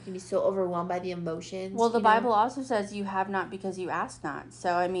situation, you can be so overwhelmed by the emotions. Well, the Bible also says you have not because you ask not.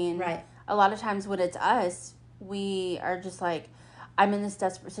 So, I mean, a lot of times when it's us, we are just like, I'm in this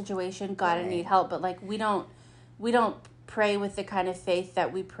desperate situation, God, I need help. But, like, we don't we don't pray with the kind of faith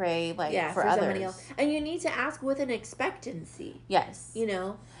that we pray like for others. Somebody else. And you need to ask with an expectancy. Yes. You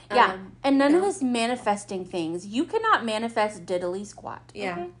know? Yeah. And none of this manifesting things. You cannot manifest diddly squat.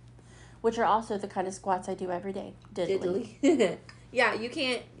 Yeah. Okay? Which are also the kind of squats I do every day. Diddly. Yeah, you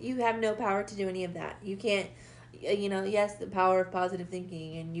can't, you have no power to do any of that. You can't, you know, yes, the power of positive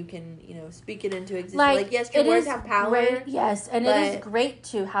thinking, and you can, you know, speak it into existence. Like yes, your words have power. Great, yes, and it is great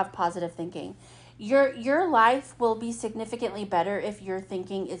to have positive thinking. Your life will be significantly better if your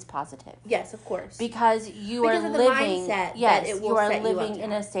thinking is positive. Yes, of course. Because you are living, yes, you are living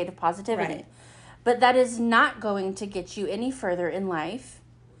in a state of positivity. Right. But that is not going to get you any further in life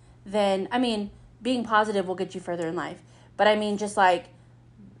than, I mean, being positive will get you further in life. But I mean, just like,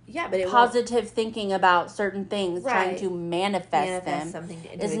 but positive thinking about certain things, trying to manifest them,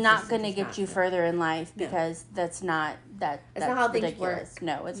 is not going to get you further in life, because that's not that's not how ridiculous. Things work.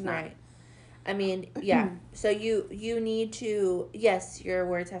 No, it's not. Right. I mean, yeah. So you need to, yes, your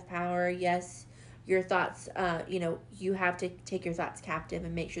words have power. Yes, your thoughts. You know, you have to take your thoughts captive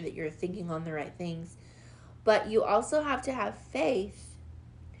and make sure that you're thinking on the right things. But you also have to have faith,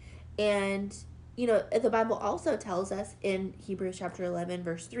 and you know, the Bible also tells us in Hebrews chapter 11,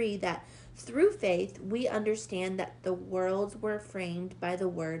 verse 3, that through faith, we understand that the worlds were framed by the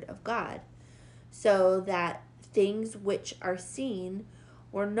word of God, so that things which are seen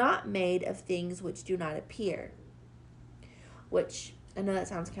were not made of things which do not appear. Which, I know that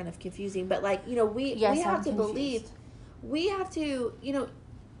sounds kind of confusing, but like, you know, we have to believe, we have to, you know,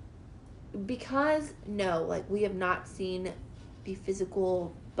 because, no, like, we have not seen the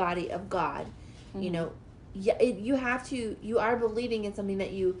physical body of God. You know, you have to, you are believing in something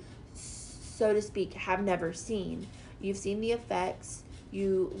that you, so to speak, have never seen. You've seen the effects.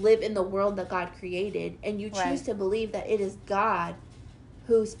 You live in the world that God created, and you choose to believe that it is God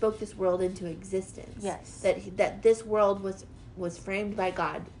who spoke this world into existence. Yes. That this world was framed by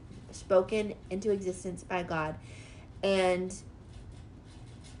God, spoken into existence by God, and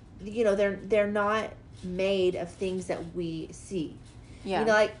you know, they're not made of things that we see. Yeah. You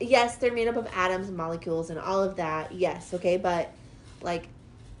know, like, yes, they're made up of atoms and molecules and all of that. Yes, okay, but, like,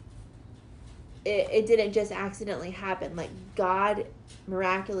 it didn't just accidentally happen. Like, God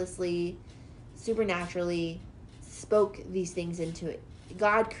miraculously, supernaturally spoke these things into it.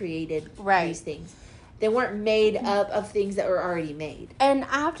 God created these things. They weren't made up of things that were already made. And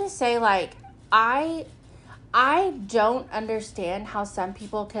I have to say, like, I don't understand how some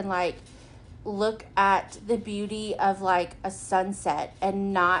people can, like, look at the beauty of like a sunset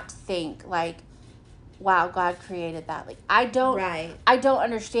and not think like, wow, God created that. Like, I don't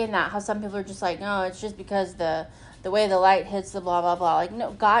understand that, how some people are just like, no, it's just because the way the light hits the blah blah blah. Like,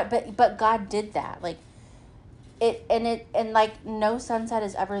 no, God, but God did that. Like, and like, no sunset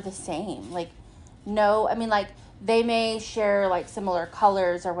is ever the same. Like, no, I mean, like, they may share like similar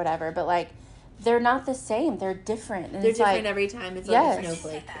colors or whatever, but like, they're not the same. They're different. And they're different, like, every time. It's like a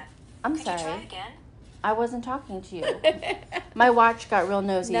snowflake. I'm sorry. Could you try again? I wasn't talking to you. My watch got real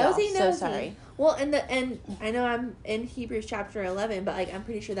nosy. So sorry. Well, and I know I'm in Hebrews chapter 11, but like, I'm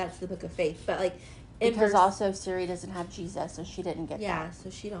pretty sure that's the book of faith. But like, because also Siri doesn't have Jesus, so she didn't get that. Yeah,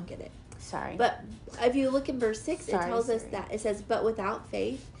 so she don't get it. Sorry. But if you look in verse 6, it tells us that it says, "But without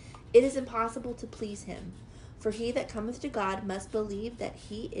faith, it is impossible to please Him. For he that cometh to God must believe that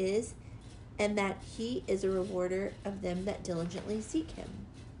He is, and that He is a rewarder of them that diligently seek Him."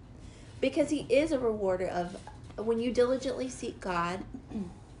 Because He is a rewarder of, when you diligently seek God,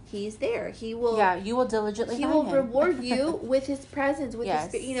 He's there. He will. Yeah, you will diligently. He will reward you with His presence, with His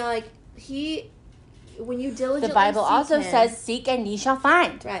Spirit. You know, like when you diligently. The Bible also says, "Seek and ye shall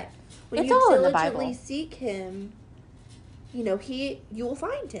find." Right. When you diligently seek Him, you know, you will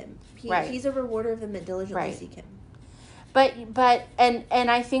find Him. He's a rewarder of them that diligently seek Him. But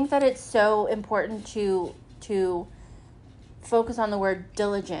I think that it's so important to focus on the word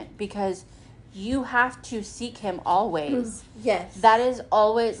diligent, because you have to seek Him always. Yes. That is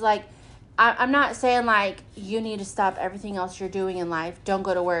always, like, I'm not saying, like, you need to stop everything else you're doing in life. Don't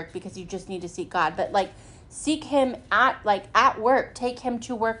go to work because you just need to seek God. But, like, seek Him at work. Take Him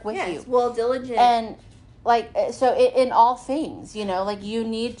to work with you. Well, diligent. And, like, so in all things, you know, like, you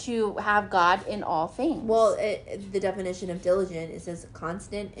need to have God in all things. Well, the definition of diligent, it says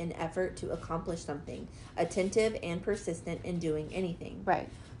constant in effort to accomplish something, attentive and persistent in doing anything. Right.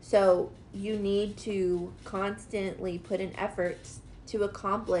 So you need to constantly put in effort to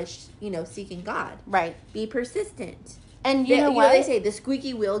accomplish, you know, seeking God. Right. Be persistent. And you know what? They say the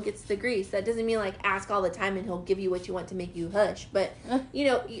squeaky wheel gets the grease. That doesn't mean, like, ask all the time and He'll give you what you want to make you hush. But, you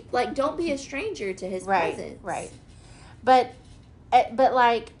know, like, don't be a stranger to His presence. Right. But,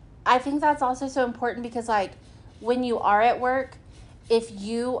 like, I think that's also so important because, like, when you are at work, if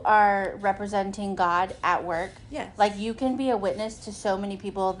you are representing God at work, Yes. like you can be a witness to so many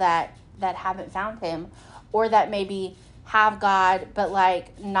people that haven't found him, or that maybe have God but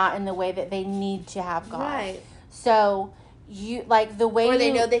like not in the way that they need to have God. Right. So you like the way or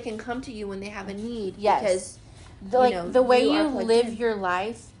they know they can come to you when they have a need. Yes. Because the way you you are plugged live in. your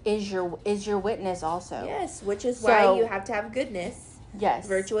life is your witness also. Yes, which is why you have to have goodness. Yes.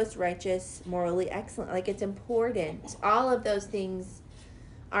 Virtuous, righteous, morally excellent. Like, it's important. All of those things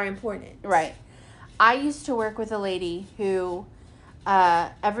are important. Right. I used to work with a lady who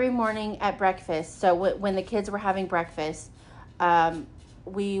every morning at breakfast, so when the kids were having breakfast,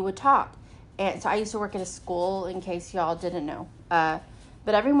 we would talk. And so I used to work at a school, in case y'all didn't know. But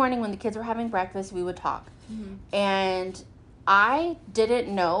every morning when the kids were having breakfast, we would talk. Mm-hmm. And I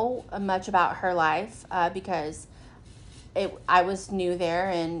didn't know much about her life because I was new there,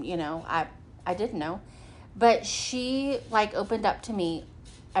 and I didn't know. But she like opened up to me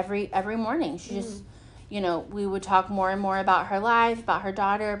every morning. She just we would talk more and more about her life, about her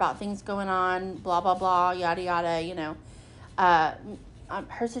daughter, about things going on, blah blah blah, yada yada.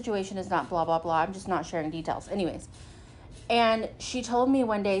 Her situation is not blah blah blah. I'm just not sharing details. Anyways, and she told me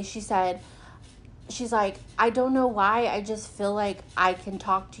one day, she's like, I don't know why, I just feel like I can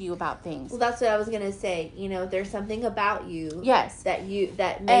talk to you about things. Well, that's what I was gonna say. There's something about you. Yes. That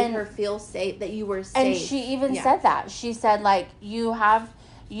made her feel safe. That you were safe. And she even said that. She said, like, you have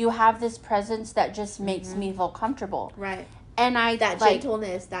this presence that just makes me feel comfortable. Right. And that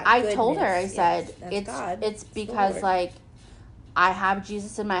gentleness. That goodness. I told her. I said, yes, it's because like I have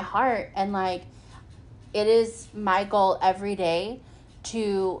Jesus in my heart, and like it is my goal every day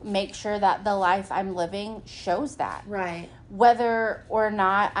to make sure that the life I'm living shows that. Right. Whether or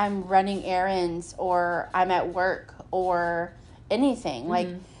not I'm running errands or I'm at work or anything.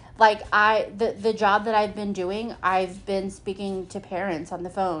 Mm-hmm. Like the job that I've been doing, I've been speaking to parents on the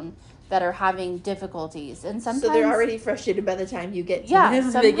phone that are having difficulties. And sometimes... So they're already frustrated by the time you get to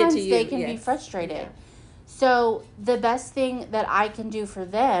them. Sometimes they get to you. They can be frustrated. Yeah. So the best thing that I can do for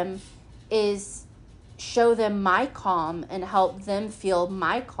them is show them my calm and help them feel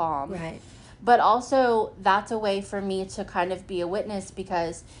my calm. Right. But also, that's a way for me to kind of be a witness,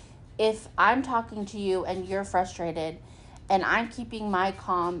 because if I'm talking to you and you're frustrated and I'm keeping my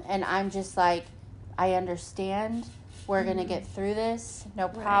calm and I'm just like, I understand, we're going to get through this, no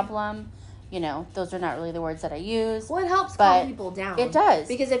problem. Right. Those are not really the words that I use. Well, it helps calm people down. It does.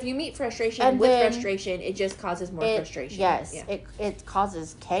 Because if you meet frustration frustration, it just causes more frustration. Yes. Yeah. It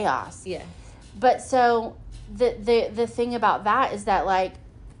causes chaos. Yeah. But so the thing about that is that, like,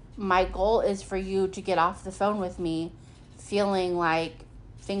 my goal is for you to get off the phone with me feeling like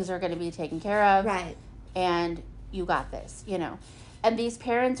things are going to be taken care of. Right. And you got this, And these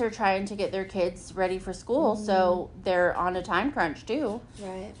parents are trying to get their kids ready for school, so they're on a time crunch too.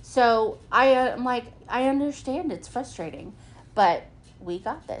 Right. So I'm like, I understand it's frustrating, but we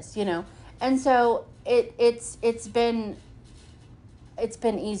got this, And so it's been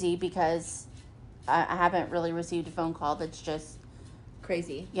easy because I haven't really received a phone call that's just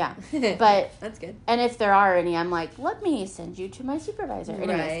crazy. Yeah. But that's good. And if there are any, I'm like, let me send you to my supervisor.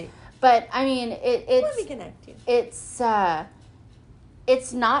 Anyways, right. But I mean, it's let me connect you.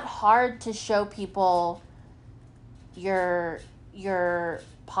 It's not hard to show people your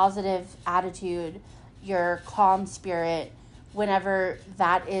positive attitude, your calm spirit, whenever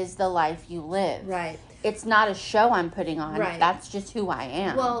that is the life you live. Right. It's not a show I'm putting on. Right. That's just who I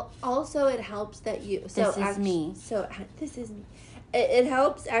am. Well, also it helps that you... This is me. So, this is me. It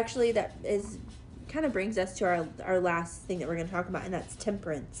helps, actually, that is... kind of brings us to our last thing that we're going to talk about, and that's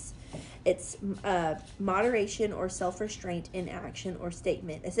temperance. It's moderation or self-restraint in action or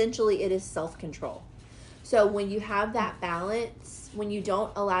statement. Essentially, it is self-control. So when you have that balance, when you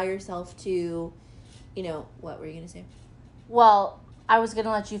don't allow yourself to, what were you going to say? Well, I was going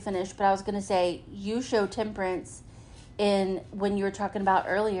to let you finish, but I was going to say you show temperance in when you were talking about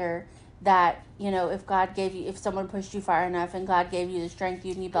earlier that, if someone pushed you far enough and God gave you the strength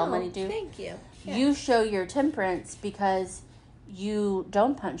you need money to. Thank you. Yeah. You show your temperance because you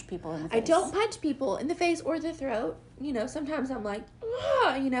don't punch people in the face. I don't punch people in the face or the throat. Sometimes I'm like,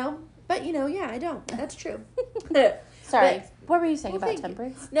 but yeah, I don't. That's true. Sorry. What were you saying about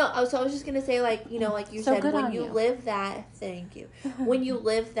temperance? No, so I was just going to say, like you said, when you live that, thank you. When you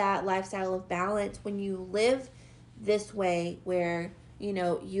live that lifestyle of balance, when you live this way where,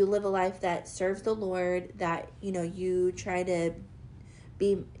 you live a life that serves the Lord, that, you try to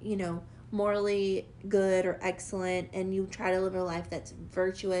be, morally good or excellent, and you try to live a life that's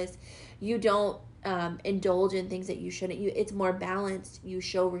virtuous, you don't indulge in things that you shouldn't. It's more balanced. You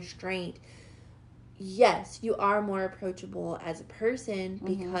show restraint. yes, you are more approachable as a person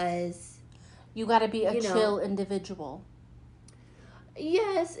because you got to be a chill individual.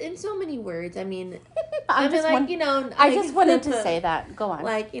 Yes, in so many words. I mean, I just wanted to say that. Go on.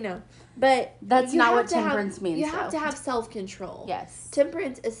 Like, but that's not what temperance means. You have to have self-control. Yes.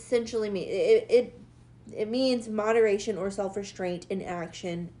 Temperance essentially means it means moderation or self-restraint in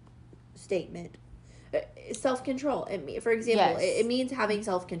action statement. Self-control. For example, it means having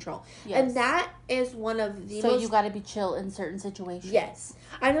self-control. Yes. And that is one of the So you got to be chill in certain situations. Yes.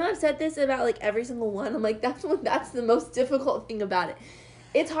 I know I've said this about, like, every single one. I'm like, that's the most difficult thing about it.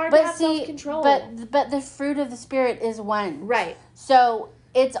 It's hard to have self-control. But the fruit of the Spirit is one. Right. So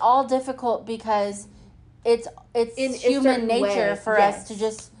it's all difficult because it's in human nature for us to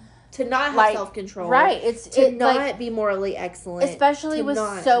just... To not have self-control. Right. To not be morally excellent. Especially with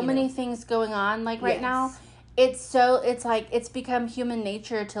so many things going on, like, right now. It's become human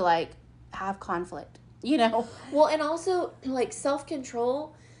nature to, like, have conflict, Well, and also, like,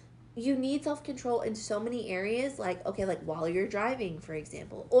 self-control, you need self-control in so many areas, like, okay, like, while you're driving, for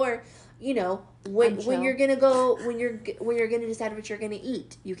example. Or, when you're gonna go, when you're gonna decide what you're gonna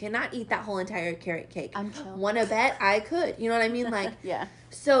eat. You cannot eat that whole entire carrot cake. I'm chill. Wanna bet? I could. You know what I mean? Like, yeah.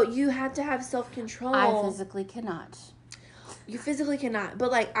 So you have to have self-control. I physically cannot. You physically cannot. But,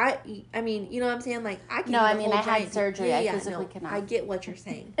 like, I mean, you know what I'm saying? Like, I can. No, I mean, I had surgery. Yeah, I physically cannot. I get what you're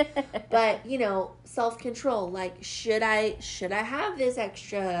saying. But, self-control. Like, should I have this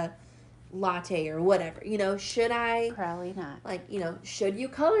extra latte or whatever? Should I? Probably not. Like, should you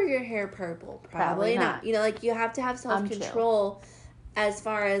color your hair purple? Probably not. Like, you have to have self-control as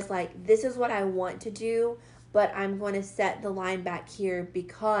far as, like, this is what I want to do, but I'm going to set the line back here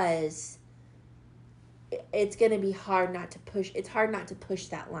because it's going to be hard not to push. It's hard not to push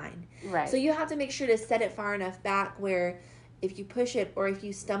that line. Right. So you have to make sure to set it far enough back where if you push it or if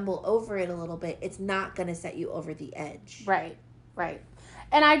you stumble over it a little bit, it's not going to set you over the edge. Right. Right.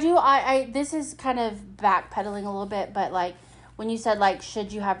 And I this is kind of backpedaling a little bit, but, like, when you said, like,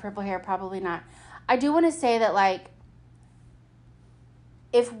 should you have purple hair? Probably not. I do want to say that, like,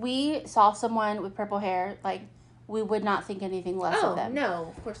 if we saw someone with purple hair, like, we would not think anything less of them.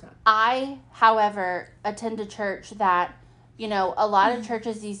 No, of course not. I, however, attend a church that, a lot of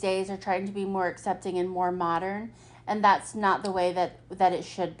churches these days are trying to be more accepting and more modern, and that's not the way that it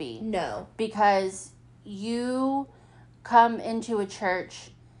should be. No. Because you come into a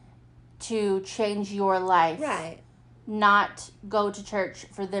church to change your life. Right. Not go to church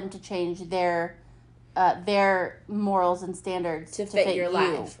for them to change their morals and standards to fit your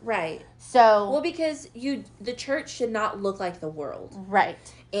life. Right. So, well, because the church should not look like the world. Right.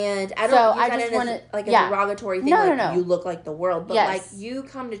 And I just want to, like, a derogatory thing. No. You look like the world, but like, you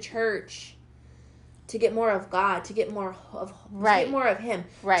come to church to get more of God, to get more of Him,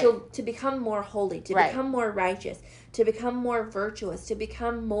 right? To become more holy, to become more righteous, to become more virtuous, to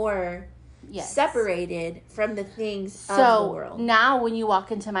become more separated from the things of the world. So now, when you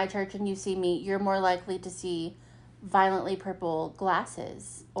walk into my church and you see me, you're more likely to see violently purple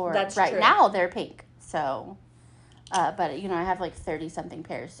glasses, or that's right true. Now they're pink. So, but I have like 30 something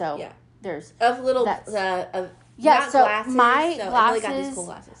pairs. So there's of little so glasses, my so glasses, Emily got these cool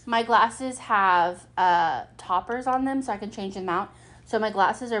glasses. My glasses have toppers on them, so I can change them out. So my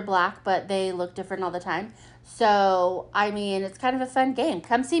glasses are black, but they look different all the time. So, I mean, it's kind of a fun game.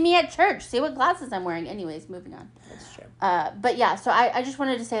 Come see me at church. See what glasses I'm wearing. Anyways, moving on. That's true. But yeah, so I just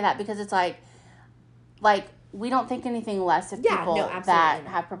wanted to say that because it's like we don't think anything less of people that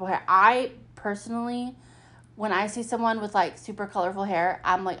have purple hair. I personally, when I see someone with, like, super colorful hair,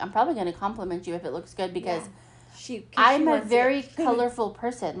 I'm probably going to compliment you if it looks good because I'm a very colorful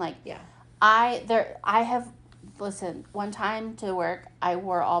person. Like, I have, listen, one time to work, I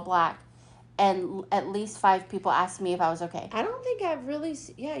wore all black, and at least 5 people asked me if I was okay. I don't think I've really,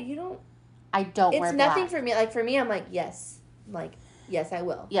 you don't. I don't wear black. It's nothing for me. Like, for me, I'm like, yes, I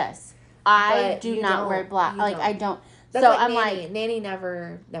will. Yes. I do not wear black. Like, I don't. That's so like I'm Nanny. Like, Nanny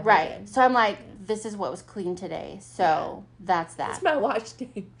never right. did. So I'm like, this is what was clean today. So that's that. That's my watch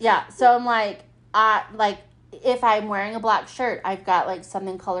day. Yeah. So I'm like, if I'm wearing a black shirt, I've got, like,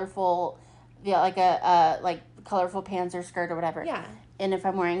 something colorful, like a colorful pants or skirt or whatever. Yeah. And if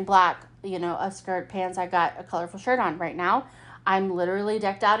I'm wearing black, a skirt, pants, I got a colorful shirt on. Right now, I'm literally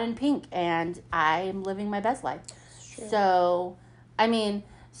decked out in pink, and I'm living my best life. Sure. So, I mean,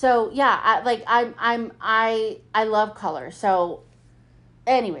 yeah, I love color. So,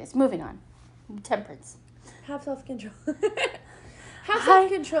 anyways, moving on. Temperance. Have self-control. Have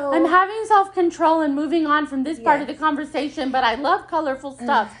self-control. I'm having self-control and moving on from this part of the conversation, but I love colorful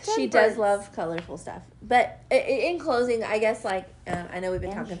stuff. She does love colorful stuff. But in closing, I guess, like, I know we've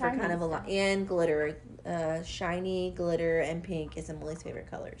been talking for kind of a lot. And glitter. Shiny, glitter, and pink is Emily's favorite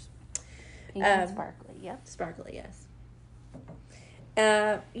colors. Pink and sparkly, yep. Sparkly, yes.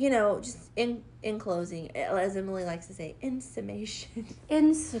 Just in closing, as Emily likes to say, in summation.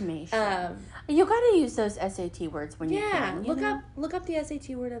 In summation. You gotta use those SAT words when you can. Look up the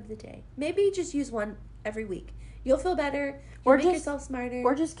SAT word of the day. Maybe just use one every week. You'll feel better. You'll make yourself smarter.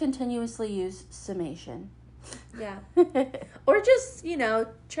 Or just continuously use summation. Yeah. Or just,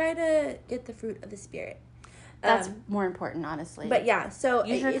 try to get the fruit of the Spirit. That's more important, honestly. But yeah, so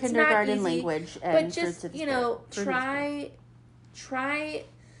use your kindergarten language and but just, try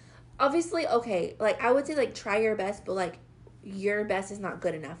obviously, okay, like I would say, like, try your best, but like your best is not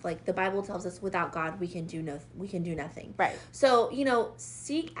good enough. Like the Bible tells us, without God we can do nothing. Right. So,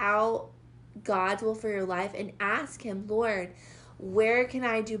 seek out God's will for your life and ask him, Lord, where can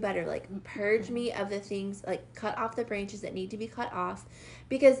I do better? Like, purge me of the things, like cut off the branches that need to be cut off,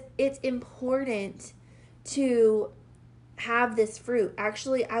 because it's important to have this fruit.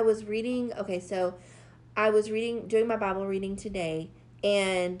 Actually, I was reading, doing my Bible reading today,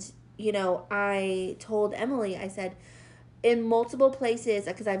 and, I told Emily, I said, in multiple places,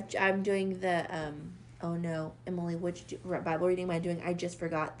 because I'm doing the, oh no, Emily, which Bible reading am I doing? I just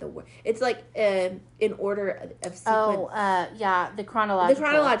forgot the word. It's like in order of sequence. The chronological. The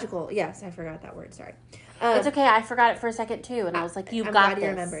chronological, yes, I forgot that word, sorry. It's okay, I forgot it for a second too, and I was like, I'm glad you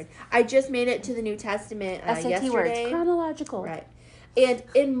remembered. I just made it to the New Testament SAT yesterday. words, chronological. Right. And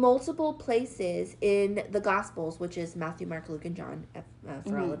in multiple places in the Gospels, which is Matthew, Mark, Luke, and John,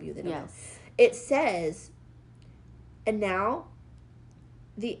 for all of you that don't know, it says, and now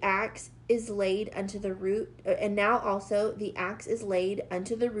the axe is laid unto the root, and now also the axe is laid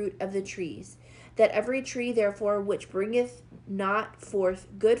unto the root of the trees, that every tree, therefore, which bringeth not forth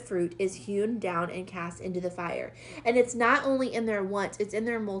good fruit is hewn down and cast into the fire. And it's not only in there once, it's in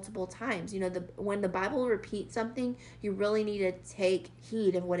there multiple times. When the Bible repeats something, you really need to take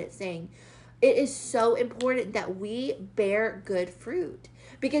heed of what it's saying. It is so important that we bear good fruit,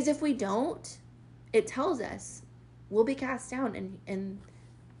 because if we don't, it tells us we'll be cast down and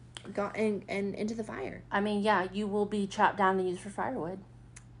into the fire. I mean, yeah, you will be chopped down and used for firewood.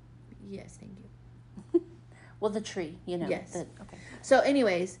 Yes, thank you. Well, the tree, Yes. Okay. So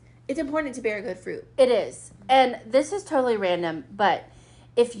anyways, it's important to bear good fruit. It is. And this is totally random, but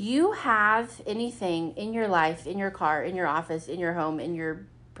if you have anything in your life, in your car, in your office, in your home, in your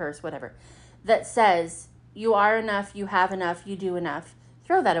purse, whatever, that says you are enough, you have enough, you do enough,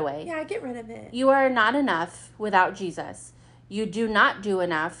 throw that away. Yeah, get rid of it. You are not enough without Jesus. You do not do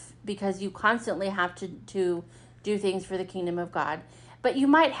enough because you constantly have to do things for the kingdom of God. But you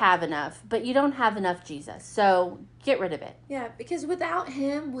might have enough, but you don't have enough Jesus. So get rid of it. Yeah, because without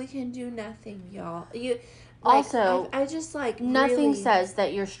him, we can do nothing, y'all. I just nothing really says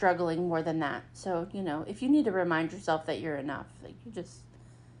that you're struggling more than that. So, if you need to remind yourself that you're enough,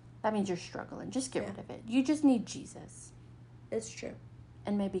 that means you're struggling. Just get rid of it. You just need Jesus. It's true.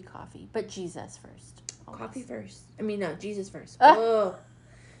 And maybe coffee, but Jesus first. Always. Coffee first. No, Jesus first. Oh.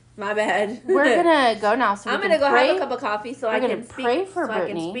 My bad. We're gonna go now. So I'm gonna go have a cup of coffee so I can pray for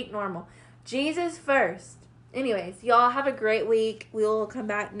Brittany. I can speak normal. Jesus first. Anyways, y'all have a great week. We'll come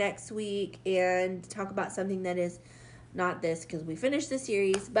back next week and talk about something that is not this, because we finished the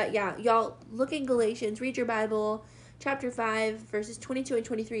series. But yeah, y'all look in Galatians, read your Bible, chapter 5, verses 22 and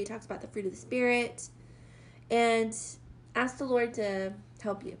 23. It talks about the fruit of the Spirit, and ask the Lord to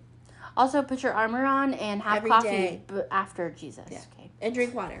help you. Also, put your armor on and have coffee after Jesus. Yeah. Okay. And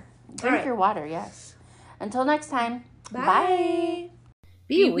drink water. Drink your water, yes. Until next time. Bye.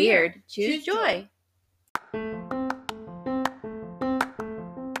 Be weird. Choose joy.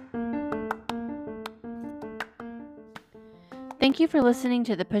 Thank you for listening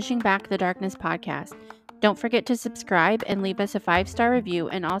to the Pushing Back the Darkness podcast. Don't forget to subscribe and leave us a 5-star review,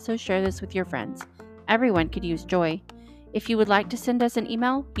 and also share this with your friends. Everyone could use joy. If you would like to send us an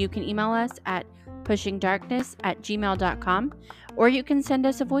email, you can email us at pushingdarkness@gmail.com, or you can send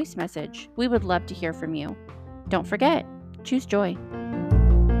us a voice message. We would love to hear from you. Don't forget, choose joy.